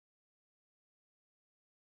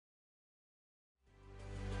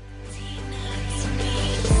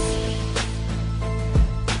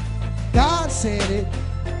God said it.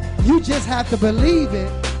 You just have to believe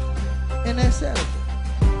it, and that's it.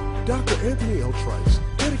 Dr. Anthony L. Trice,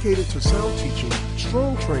 dedicated to sound teaching,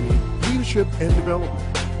 strong training, leadership, and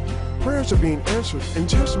development. Prayers are being answered and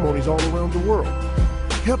testimonies all around the world,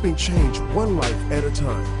 helping change one life at a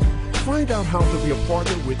time. Find out how to be a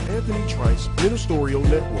partner with Anthony Trice Ministerial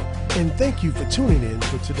Network. And thank you for tuning in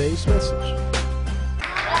for today's message.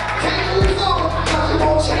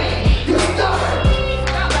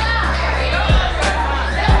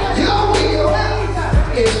 Your will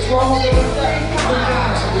is stronger than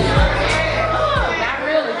God's will.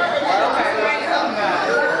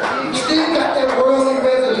 You still got that worldly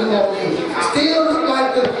residue on you. Still look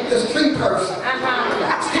like the street person.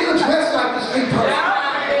 Still dress like the street person.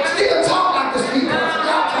 Still talk like the street person.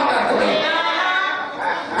 Y'all talk like the man.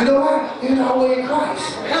 You know what? You're not only in Christ.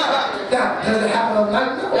 Now, does it happen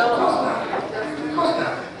overnight? No, of course not. Of course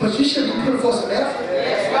not. But you should be putting forth some effort.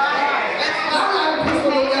 I'm not putting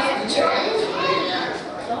forth no effort to change.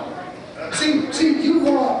 See, you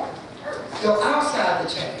want your outside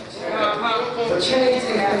to change. But change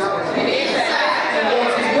takes place on the inside. And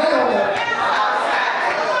once it's well,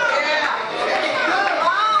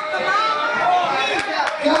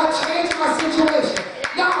 God changed my situation.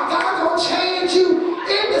 Now God gonna change you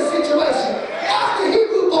in the situation. After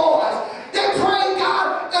Hebrew boys, they prayed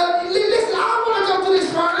God, listen, I don't want to go through this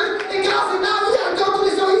furnace. And God said, no, you gotta go through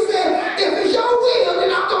this. So he said, if it's your will, then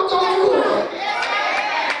I'm gonna go through it.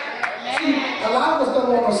 See, a lot of us don't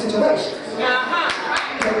want no situations.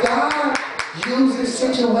 But God uses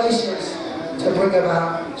situations to bring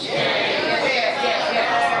about change.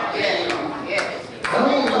 I don't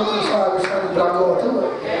want to go through sorry furnace, but I'm going through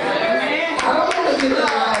it. I don't want to get the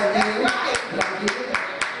line again, but I'm getting it.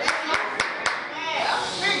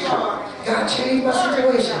 God changed my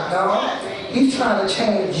situation. No, He's trying to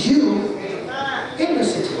change you in the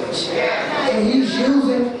situation. And He's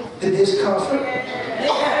using the discomfort,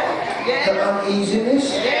 the uneasiness,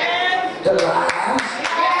 the lies,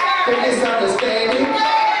 the misunderstanding,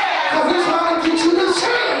 because He's trying to get you to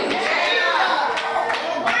change.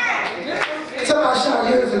 Somebody shot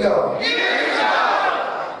years ago.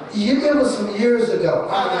 It was some years ago,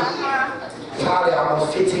 probably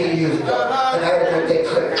almost 15 years ago, and I had to make that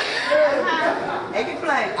clear.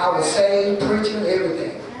 I was saved, preaching,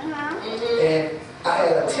 everything. And I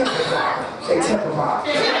had a temper problem. Say temper problem.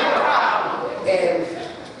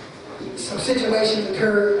 And some situations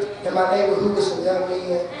occurred in my neighborhood with some young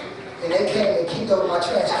men, and they came and kicked over my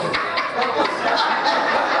trash can.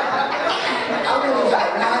 I went and got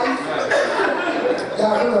a knife.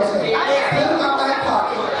 Y'all hear what I'm saying? Put it in my back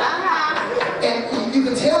pocket. And you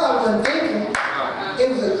could tell I wasn't thinking. It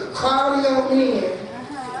was a crowd of young men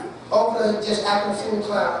over there just acting a fool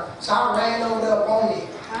clown. So I ran over there on me.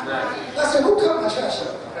 I said, who cut my trash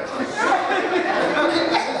up? Who cut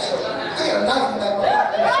my trash up? I got a knife in the back of my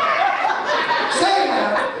pocket. Say it now.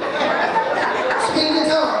 Speaking in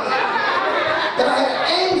tongues. But I had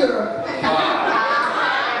anger.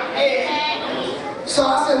 So I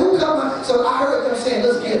said, who cut my... So I heard them saying,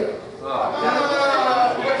 let's get him.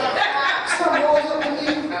 Something rose up in me.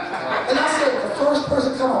 And I said, the first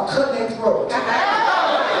person come on, cut their throat.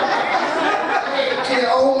 And the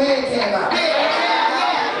old man came out.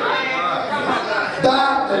 By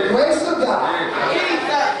the grace of God,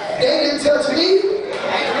 they didn't touch me,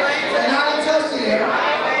 and I didn't touch them.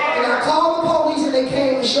 And I called the police, and they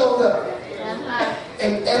came and showed up.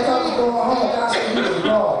 And as I was going home, God said he was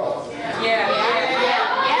wrong.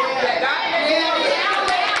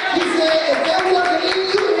 He said, if that wasn't in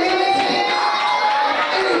you, it came out.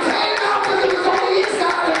 And it came out because it was on the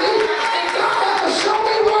inside of me. And God had to show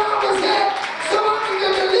me where I was at so I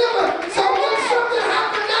can deliver. So when something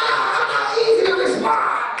happened now, I'm not easy to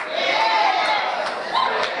respond.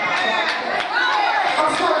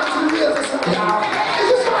 I'm sorry, I'm too real for some of y'all.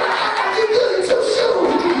 It's just trying to act like you good in two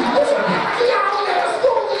shoes. It's a y'all on that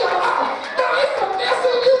school in your mouth. Now it's a mess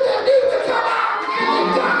in you that needs to come out. And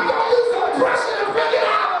God gonna use some pressure to bring it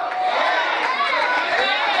out.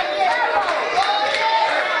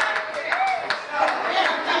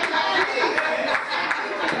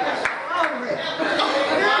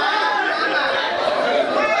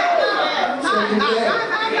 So you get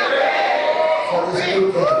for this new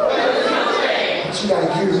day. But you gotta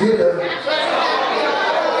get rid of.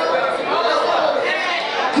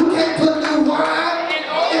 You can't put new wine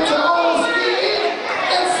into old skin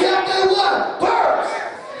except they what? Birds.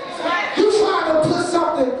 You trying to put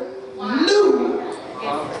something new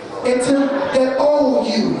into that old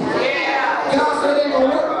you. God said it ain't gonna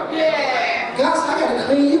work. God said I gotta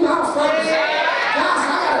clean you out first. God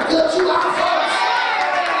said I gotta gut you out first.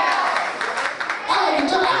 I gotta get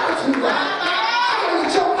your attitude right.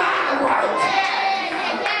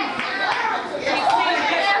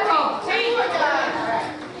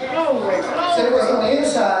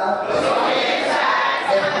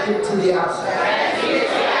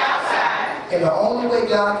 way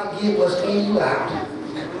God can get what's in you out,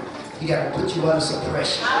 He got to put you under some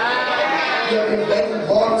pressure. You ever been baking,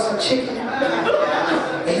 boiling some chicken,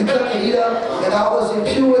 and you cook and eat up, and all those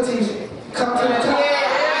impurities come to the top?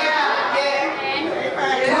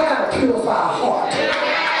 God got to purify our heart.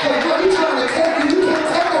 Because what He's trying to take you, you can't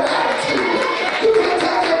take that attitude. You can't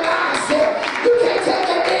take that mindset. You can't take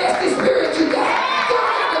that nasty spirit you got. God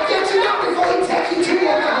got to get you out before He takes you to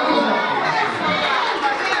your house.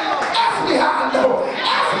 Ask me how I know.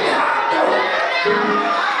 Ask me how I know.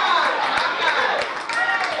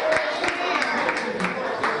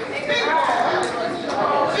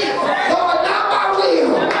 Lord, not my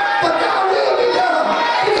will, but thy will be done.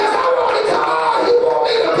 Because I want to come all you want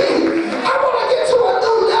me to be. I want to get to a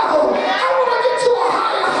new level. I want to get to a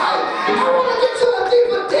higher height. I want to get to a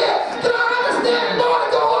deeper depth. But I understand, Lord, to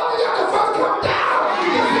go up, you have to first come down.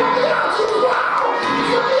 You throw me out to the ground. You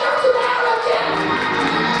throw me out to the alligator.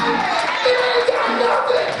 It ain't got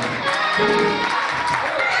nothing.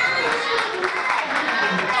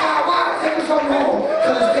 Why is it taking so long?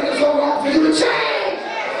 Because it's taking so long for you to change.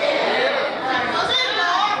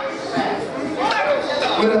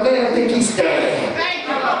 When a man think he's dead,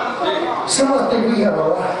 some of us think we have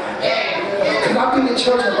arrived. Because I've been in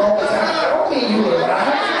church a long time. I don't mean you arrived.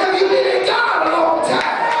 Have you been in God a long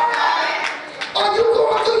time? Are you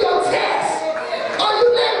going through your test? Are you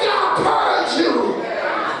letting God purge you?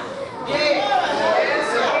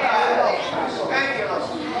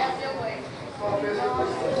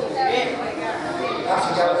 I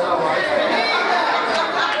forgot how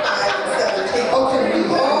okay, All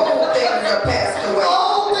things are passed away.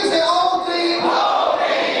 all things and all things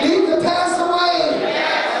need to pass away.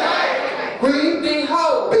 Read.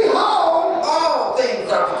 Behold, all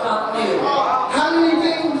things are become new. How many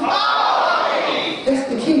things? That's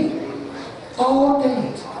the key. All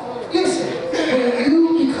things. Listen, when you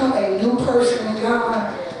become a new person in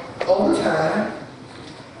God over time,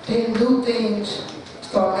 then new things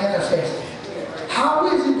start manifesting. How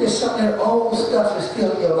is it that some of that old stuff is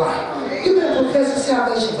still in your life? You've been professing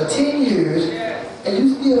salvation for 10 years, and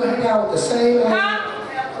you still hang out with the same old.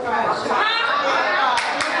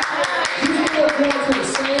 You still going to the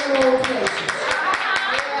same old places.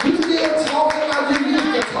 You still talking like you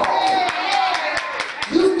used to talk.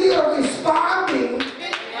 You still responding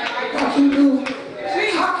like you do.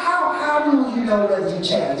 How do you know whether you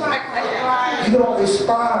change? You don't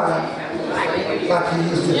respond like you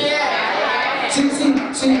used to.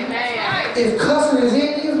 See, if cussing is in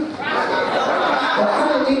you, well, I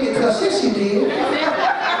don't need to cuss. Yes, you did.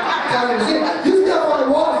 You step on the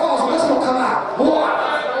waterfall, so what's going to come out? Water.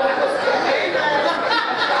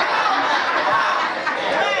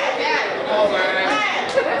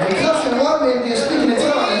 And cussing one minute, you're speaking in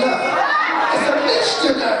tongues another. It's a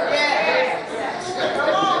mixture there.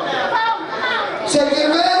 So get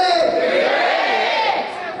ready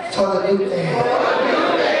for the new thing.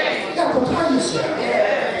 You got to prepare yourself.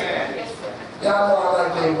 Y'all know I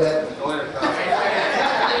like Mayweather.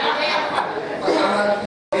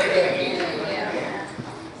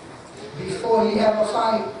 Before he have a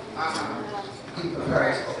fight, he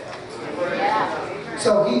prepares for it.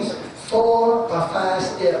 So he's 4 or 5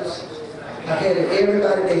 steps ahead of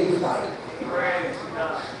everybody that he fights.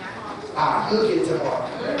 You'll get it tomorrow.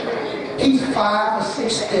 He's 5 or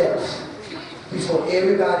 6 steps before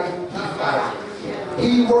everybody he fights.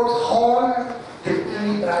 He works harder than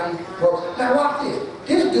anybody works. Now watch this.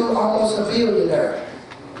 This dude almost a billionaire.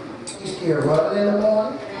 He's still running in the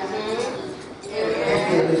morning. He's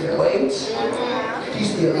still lifting weights. He's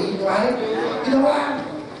still eating right. You know why?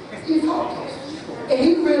 He focused. And he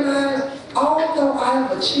realized, although I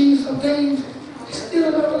have achieved some things, he's still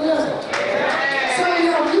another level. Some of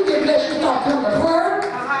y'all, you get blessed, you start coming to prayer,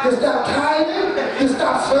 you stop tithing, you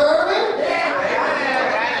stop serving.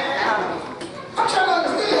 I'm trying to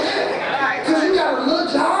understand that. Because you got a little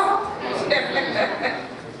job.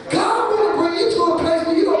 God want to bring you to a place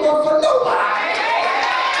where you don't work for nobody.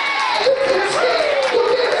 You can see, you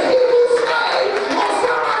get a Hebrew slave on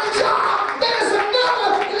somebody's job. There's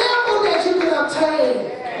another level that you can obtain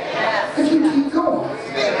if you keep going.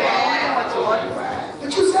 But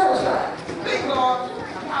you're satisfied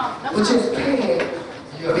with just paying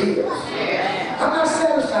your bills. I'm not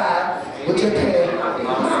satisfied with just paying my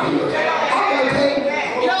bills. I'm going to pay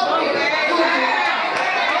your bills.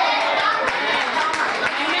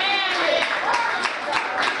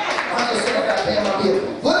 I'm just saying I got to pay my bills.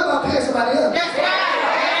 What about paying somebody else? I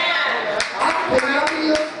can pay my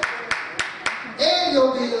bills and your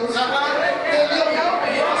bills and your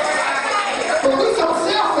bills. But we so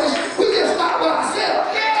selfish, we just stop with ourselves.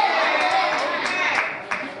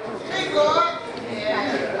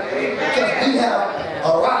 Because we have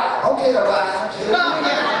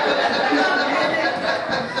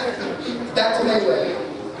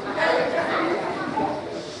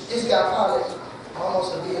got probably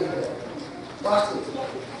almost $1 billion. Watch this.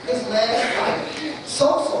 His last fight, so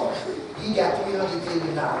far, he got $300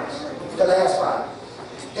 million. The last fight.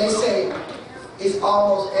 They say it's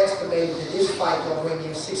almost estimated that this fight will bring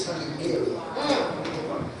in $600 million.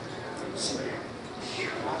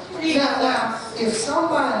 Now, if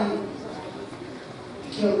somebody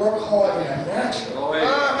can work hard in a natural, what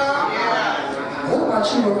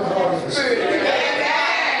about you working hard in the spirit?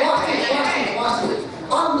 Watch this, watch this, watch this.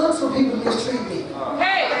 I look for people to mistreat me.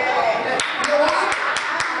 Hey! You know what?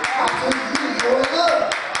 I think you're in love.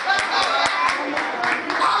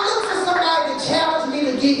 I look for somebody to challenge me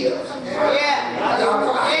to give.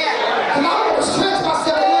 Y'all cry. Because I want to stretch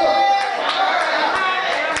myself a little.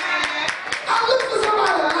 I look for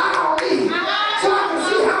somebody to lie on me so I can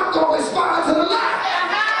see how I'm going to respond to the lie.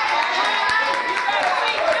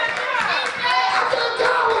 I thank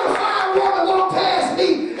God when a fine woman walk past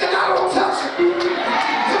me and I don't touch her.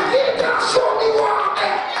 So then God show me where I'm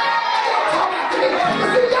at. Y'all talk after me. But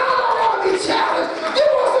see, y'all don't want to be challenged. You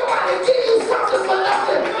want somebody to give you something for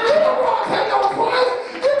nothing. You don't want to pay no price.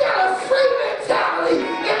 You got a free mentality,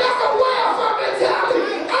 and that's a welfare mentality.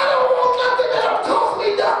 I don't want nothing that don't cost me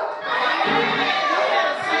nothing.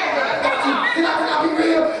 Can I be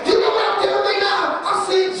real? You know what I'm doing right now? I'm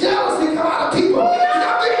seeing jealousy come out of people. And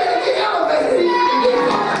I'm getting ready to get elevated. You get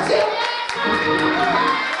caught my check.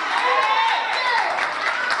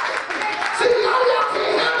 See, a lot of y'all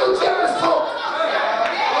can't handle jealous folk.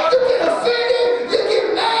 You get offended, you get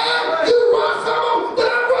mad, you run from them, but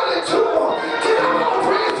I'm running to them. Because I'm going to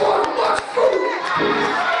bring forth much fruit.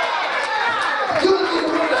 You'll get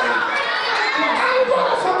rid of me. I ain't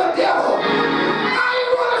running from the devil. I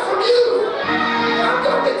ain't running from you. I'm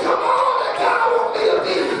going to become all that God wants me to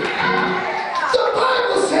be. The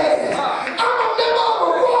Bible says I'm a member of a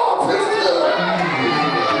royal priesthood,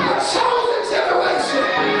 a chosen generation,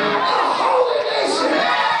 a holy nation,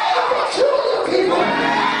 a peculiar people.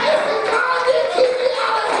 Listen, God didn't keep me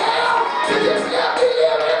out of hell to just let me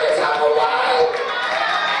live every type of way.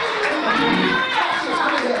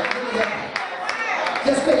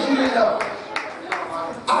 Just let you know,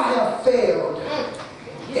 I have failed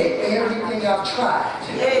at everything I've tried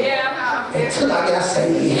until I got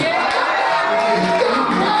saved.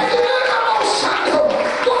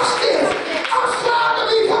 Watch this. I'm trying to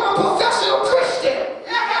become a professional Christian.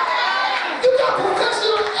 You got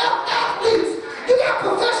professional athletes. You got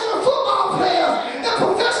professional football players and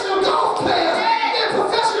professional golf players and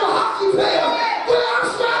professional hockey players. Well, I'm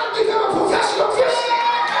trying to become a professional Christian.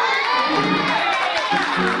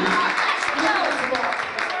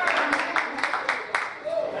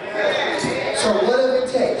 So whatever it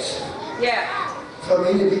takes for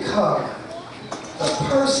me to become the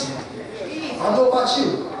person, I don't know about you,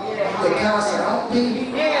 that God said I don't be.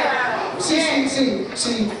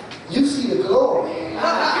 See, you see the glory. You don't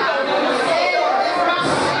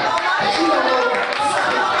know that.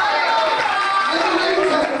 Let me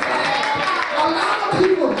testify. A lot of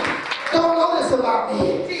people don't know this about me,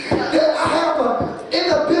 that I have an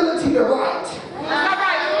inability to write.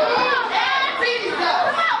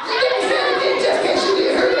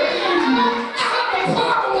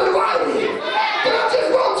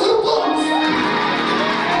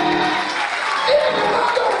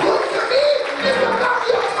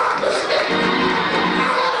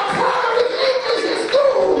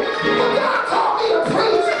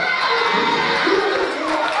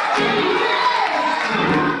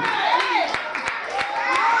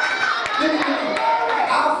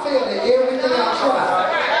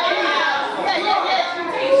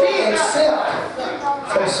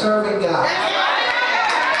 Serving God.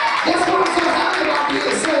 That's what I'm so happy about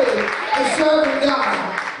being saved and serving God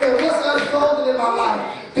and what's unfolding in my life.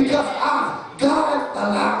 Because God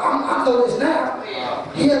allowed, I know this now,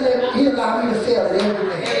 He allowed me to fail at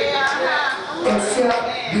everything except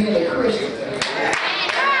being a Christian.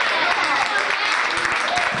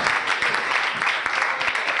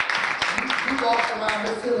 You walk around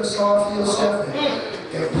here feeling sorry for yourself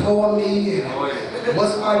and poor me, and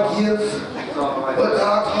what's my gift? What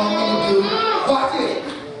God called me to do. Watch it.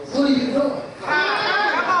 What are you doing?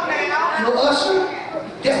 You're an usher?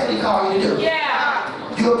 That's what He called you to do.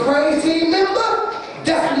 You're a praise team member?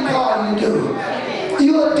 That's what He called you to do.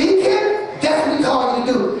 You're a deacon? That's what He called you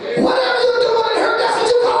to do. Whatever you're doing in here, that's what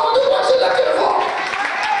you call to do. What you're looking for.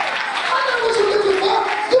 I know what you're looking for.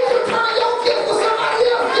 You prepare your gift for somebody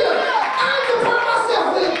else's gift. I ain't prepare myself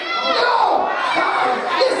with it. No.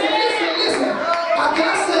 Listen. I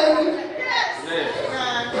got saved.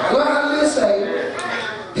 Learn how to live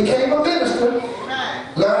saved. Became a minister.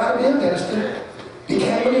 Learn how to be a minister.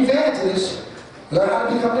 Became an evangelist. Learn how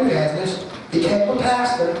to become an evangelist. Became a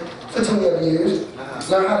pastor. for 12 years.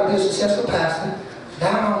 Learned how to be a successful pastor.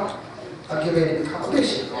 Now, I'm getting ready to become a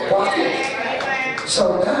bishop. Watch this.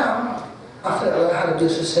 So now, I feel like I learned how to be a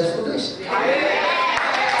successful bishop. And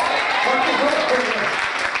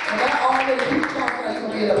that already people talk like you're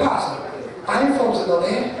going to be an apostle. I ain't focusing on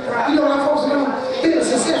that. You know what I'm focusing on? Being a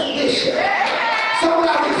successful bishop. So when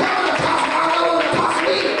I become an apostle, I know what an apostle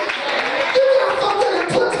is. You got folks that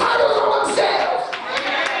put titles on themselves.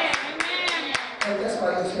 And that's why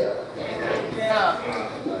you feel.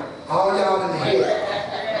 All y'all in the head.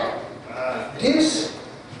 This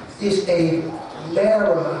is a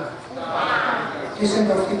marathon. This ain't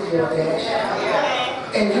no 50-yard dash.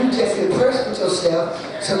 And you just impressed with yourself,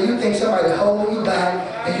 so you think somebody hold you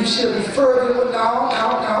back, and you should be further. No.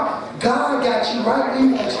 God got you right where you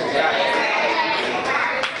want you.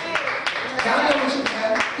 God knows what you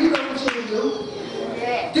got. He knows what you can do.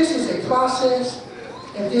 This is a process,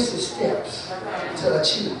 and this is steps to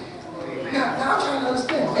achieve. Now I'm trying to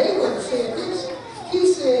understand. Mayweather said this. He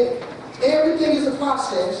said everything is a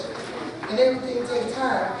process, and everything takes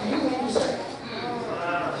time, and he didn't even say it.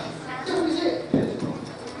 That's what he said.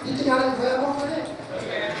 You think I didn't grab on for that?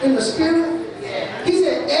 In the spirit? He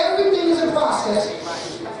said everything is a process,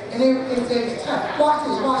 and everything takes time.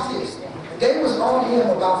 Watch this. They was on him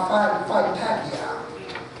about fighting Pacquiao.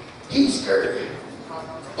 He's scared.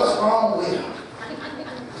 What's wrong with him?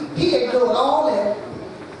 He ignored all that,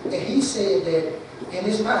 and he said that in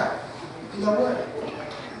his mind, you know what?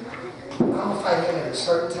 I'm going to fight him at a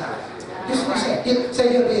certain time. This is what he said.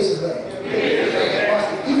 Say you're a businessman.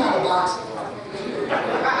 He's not a boxer.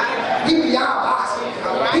 He beyond boxing.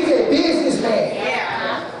 He's a businessman.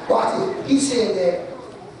 Watch this. He said that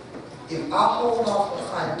if I hold off on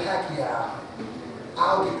fighting Pacquiao,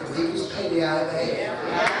 I'll get the biggest payday I ever had.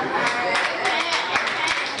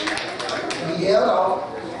 He held off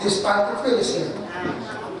despite the criticism.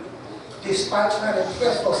 Despite trying to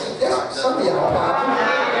impress folks. That's some of y'all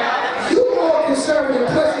problem. You more concerned with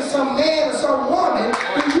impressing some man or some woman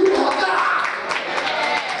than you are God.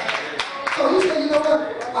 So he said, you know what?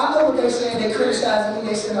 I know what they're saying. They criticizing me.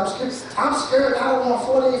 They said I'm scared. I'm scared. I don't want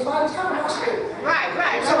 4-day fights. How am I scared?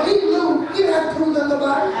 Right. So he knew he didn't have to prove nothing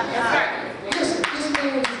about it. Listen, this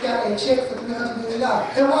man just got a check for $300 million.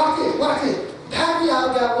 And watch this.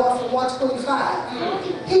 Pacquiao got one for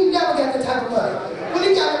 $125. He never got that type of money. When he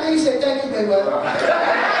got it, he said, thank you, Mayweather.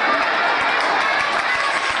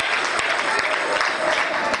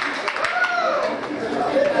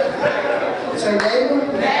 Say, neighbor,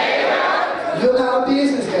 you're not a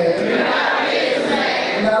businessman.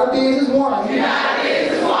 You're not a businesswoman.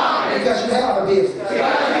 Because you have a business.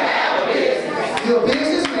 You're a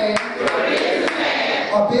businessman.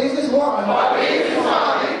 Or businesswoman.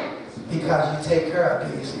 Because you take care of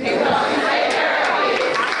business.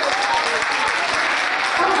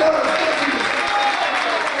 I'm done.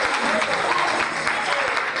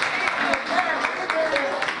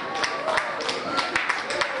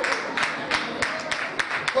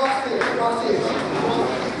 Watch this.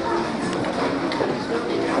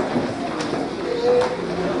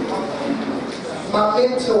 My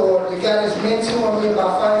mentor, the guy that's mentoring me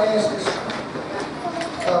about finances,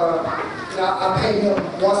 I pay him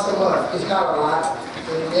once a month. It's not a lot.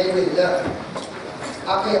 It ain't really nothing. I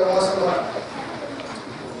pay him once a month.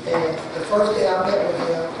 And the first day I met with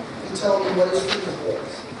him, he told me what his fees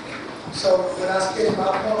was. So when I scheduled my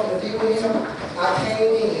appointment to be with him, I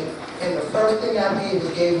came in, and the first thing I did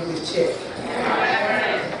was gave him his check.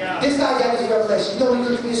 This guy got this revelation. You know what he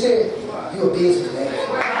looked at me and said? You're a businessman.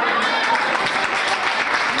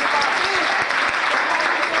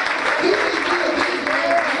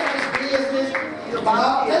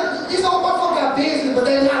 These old motherfuckers got business, but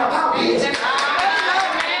they're not about business. I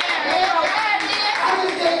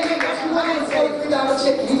just gave him a $243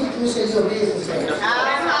 check, and he said you're a businessman.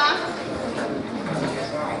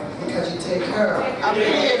 Because you take care of it.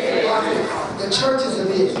 The church is a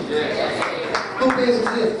business. Who business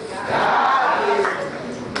is it?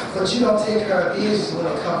 But you don't take care of business when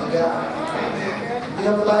it comes to God. You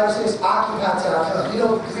know the Bible says, occupy till I come. You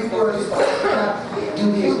know the Greek word is for do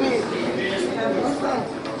business.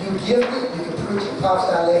 You give it, you can preach and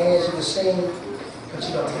prophesy, lay hands, you can sing, but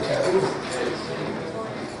you don't take care of business.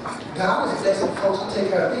 God is blessing folks who take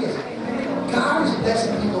care of business. God is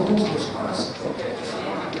blessing people who's responsible.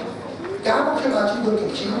 God don't care about you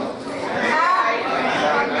looking cute. God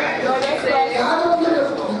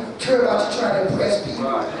don't care about you trying to impress people.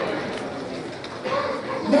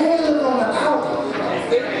 Man, look on the outlook.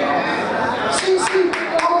 See,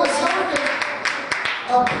 on the surface,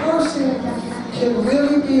 a person can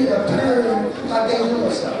really be appearing like they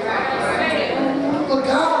doing something. But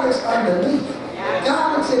God is underneath.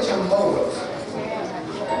 God looks at your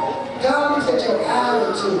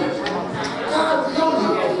it to you. God knows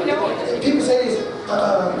you. People say this,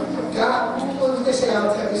 God, what do they say all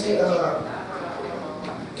the time? They say,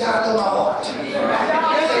 God knows my heart. Say,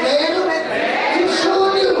 neighbor, you sure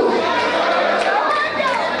do.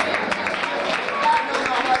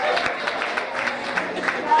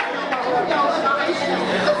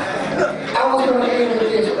 I was going to end with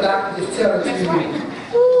this, but I can just tell it to you.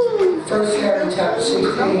 1 Samuel chapter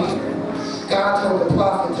 16, God told the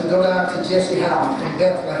prophet to go down to Jesse's house in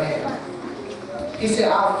Bethlehem. He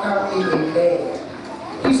said, I'll found me a man.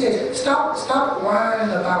 He said, stop whining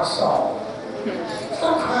about Saul.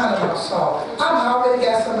 Stop crying about Saul. I've already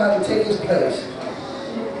got somebody to take his place.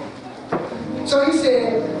 So he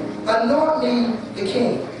said, anoint me the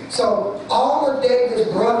king. So all of David's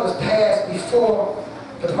brothers passed before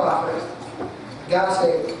the prophet. God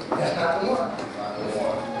said, that's not the one.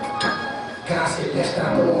 God said, that's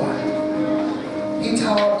not the one. He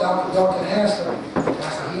told dark and handsome. I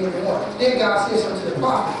said, he ain't the one. Then God said something to the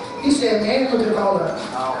prophet. He said, man look at all of us.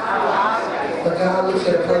 But God looks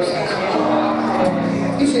at a person.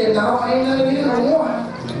 He said, no, ain't none of you the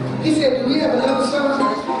one. He said, do we have another son?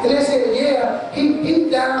 And they said, yeah, he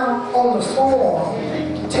down on the farm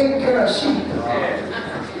taking care of sheep.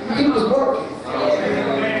 He was working.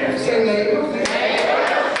 Say, neighbor,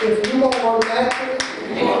 if you won't work after it,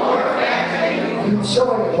 you show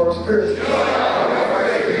him the work spiritually.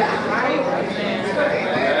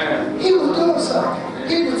 He was doing something.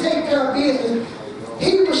 He was taking care of business.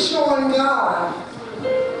 He was showing God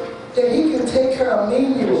that he can take care of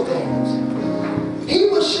menial things. He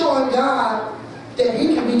was showing God that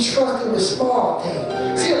he can be trusted with small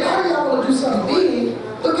things. See, a lot of y'all want to do something big,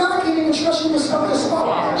 but God can't even trust you with something small.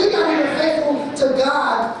 You're not even faithful to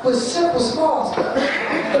God with simple, small stuff.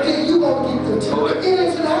 But then you won't get the it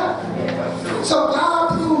isn't happening. So God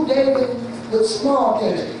proved David with small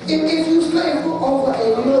things. If you're faithful over a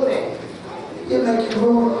little, it make you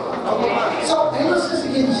rule. So ain't no sense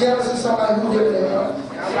in getting jealous of somebody who living in love.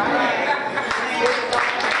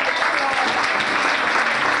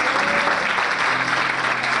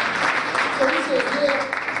 So he said,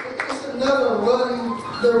 yeah, it's another ruddy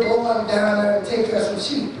little boy down there and take care of some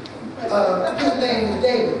sheep. His name is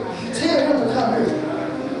David. Tell him to come here.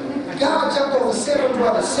 God jumped over 7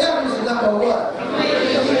 brothers. 7 is the number what?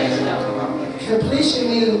 Completion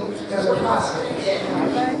means there's a process.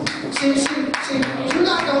 See, you're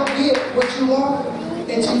not going to get what you want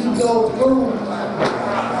until you go through.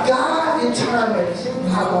 God determines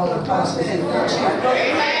how long the process is.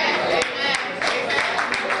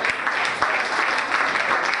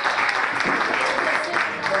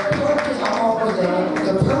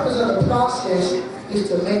 The purpose of the process is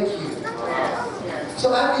to make you. So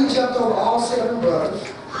after he jumped over all 7 brothers,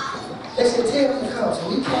 they said, tell him to come. So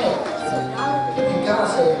he came. And God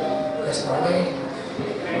said, that's my man.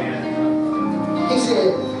 He said,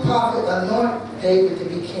 prophet, anoint David to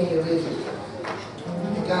be king of Israel.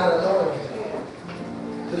 And God anointed him.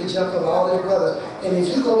 But he jumped over all his brothers. And if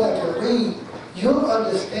you go back and read, you'll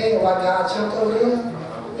understand why God jumped over them.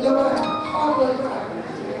 You know what?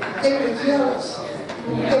 Hard. They were jealous.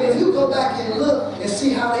 And if you go back and look and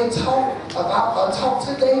see how they talk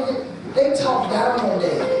to David, they talk down on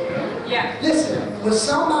David. Yeah. Listen, when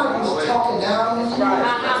somebody is talking down on you,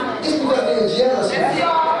 it's because they're jealous of you.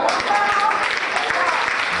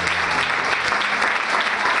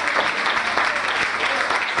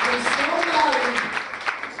 When somebody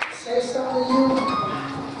says something to you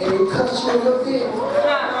and it cuts you a little bit,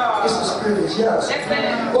 it's the spirit of jealousy.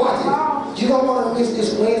 Watch it. You don't want to miss this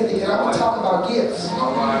Wednesday, because I'm going to talk about gifts.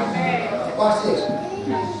 Watch this.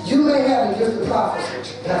 You may have a gift of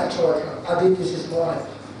prophecy, Pastor Troy. I did this morning.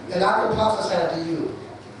 And I can prophesy to you.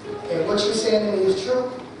 And what you're saying to me is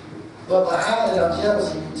true, but behind it, I'm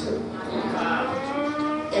jealous of you too.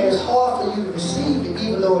 And it's hard for you to receive it,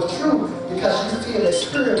 even though it's true, because you feel the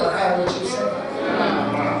spirit behind what you're saying.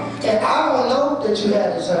 And I don't know that you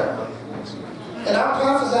have discernment. And I'm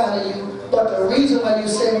prophesying to you. But the reason why you're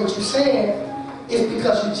saying what you're saying is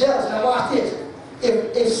because you're jealous. Now watch this.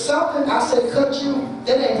 If something I say cut you,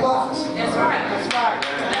 that ain't prophecy. That's right. That's right.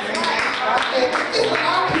 And a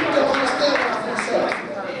lot of people don't understand what I'm going to say.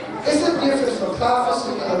 It's a difference from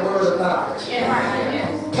prophecy and the word of knowledge.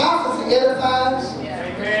 Prophecy edifies,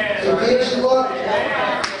 it builds you up.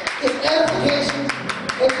 It's edification,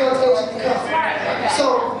 exaltation comes. So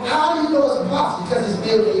how do you know it's a prophecy? Because it's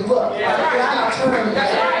building you up. It's not turning you down.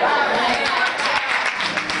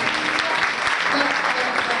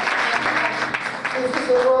 If it's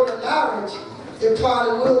a word of knowledge, it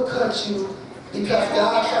probably will cut you because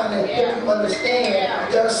God's trying to help you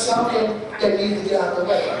understand there's something that needs to get out of the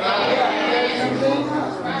way.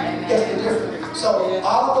 That's the difference. So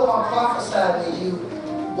although I'm prophesying to you,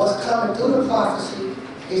 what's coming through the prophecy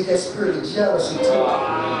is that spirit of jealousy too.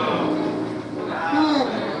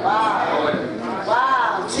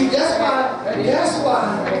 Wow. See, that's why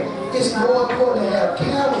it's more important to have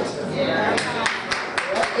character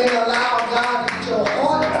and allow God to get your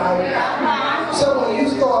heart right. So when you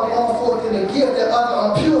start going forth in the gift, that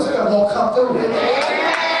other impure stuff won't come through it. There's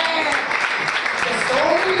so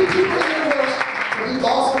many people in the world who be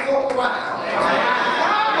bossing folk around.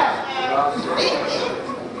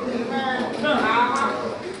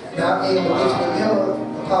 Now, in the remember,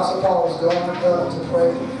 Apostle Paul was going to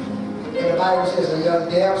pray. And the Bible says a young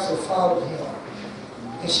damsel followed him.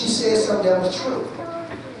 And she said something that was true.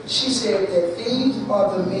 She said that these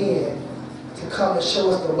are the men to come and show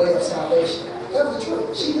us the way of salvation. That was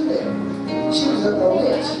true. She knew that. She was a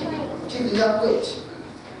witch. She was a young witch.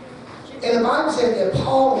 And the Bible said that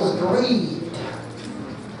Paul was grieved.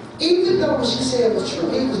 Even though what she said was true,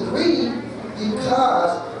 he was grieved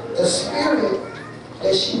because the spirit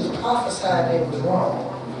that she was prophesying in was wrong.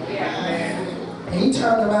 And he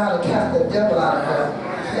turned around and cast the devil out of her.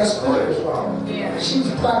 That spirit was wrong. She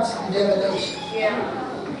was practicing divination.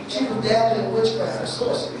 She was dabbling in witchcraft and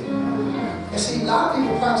sorcery. And see, a lot of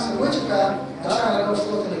people practicing witchcraft and trying to go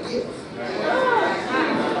forth in the gift.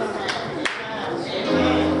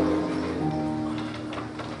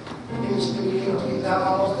 Now I'm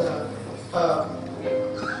almost done.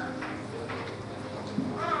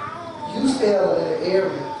 You fell in an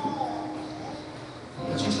area,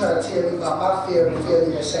 but you try to tell me about my fear and fell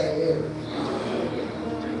in the same area.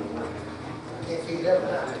 Can't figure that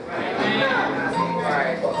out.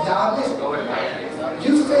 Now listen.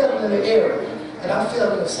 You fell in the area, and I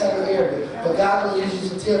fell in the same area. But God will use you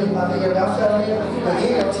to tell me about the area I fell in, but He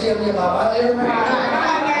don't tell me about my area.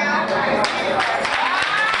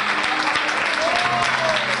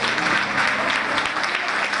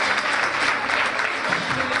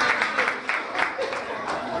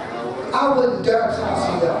 I wouldn't dare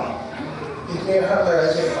counsel y'all if they hurt her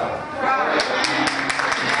as if I'm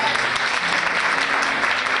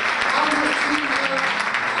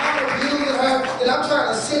abusing her, and I'm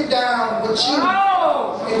trying to sit down with you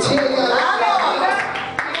and tell you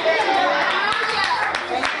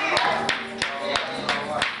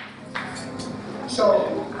so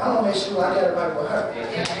I'm gonna make sure I get it right with her.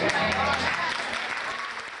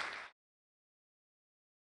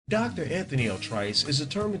 Dr. Anthony L. Trice is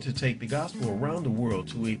determined to take the gospel around the world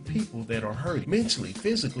to a people that are hurting mentally,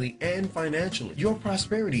 physically, and financially. Your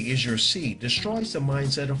prosperity is your seed. Destroys the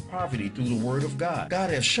mindset of poverty through the word of God. God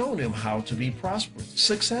has shown him how to be prosperous,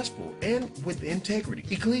 successful, and with integrity.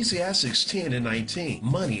 Ecclesiastes 10:19.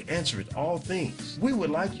 Money answereth all things. We would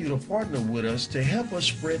like you to partner with us to help us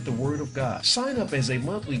spread the word of God. Sign up as a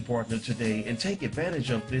monthly partner today and take advantage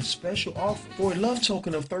of this special offer. For a love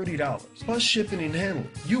token of $30 plus shipping and handling,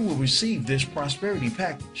 you will receive this prosperity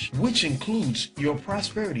package, which includes Your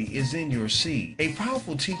Prosperity is in Your Seed, a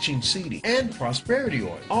powerful teaching CD, and prosperity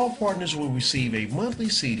oil. All partners will receive a monthly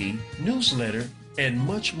CD, newsletter, and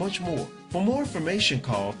much, much more. For more information,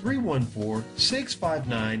 call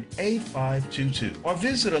 314-659-8522 or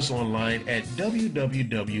visit us online at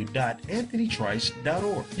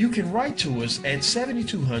www.anthonytrice.org. You can write to us at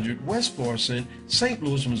 7200 West Florissant, St.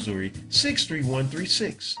 Louis, Missouri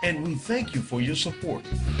 63136, and we thank you for your support.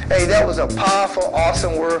 Hey, that was a powerful,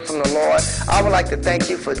 awesome word from the Lord. I would like to thank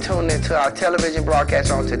you for tuning into our television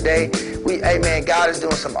broadcast on today. Amen, God is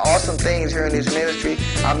doing some awesome things here in this ministry.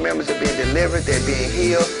 Our members are being delivered, they're being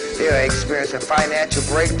healed, they're experiencing financial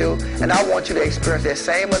breakthrough, and I want you to experience that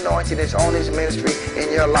same anointing that's on this ministry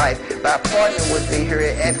in your life by partnering with me here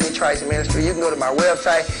at Anthony Trice Ministry. You can go to my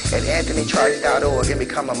website at anthonytrice.org and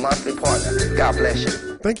become a monthly partner. God bless you.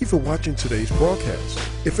 Thank you for watching today's broadcast.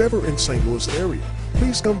 If ever in St. Louis area,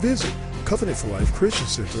 please come visit Covenant for Life Christian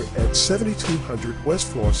Center at 7200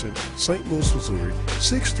 West Florissant, St. Louis, Missouri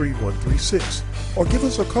 63136, or give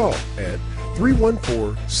us a call at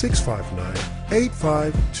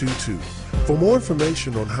 314-659-8522. For more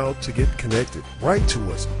information on how to get connected, write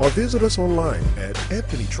to us or visit us online at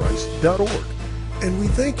anthonytrice.org. And we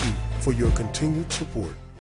thank you for your continued support.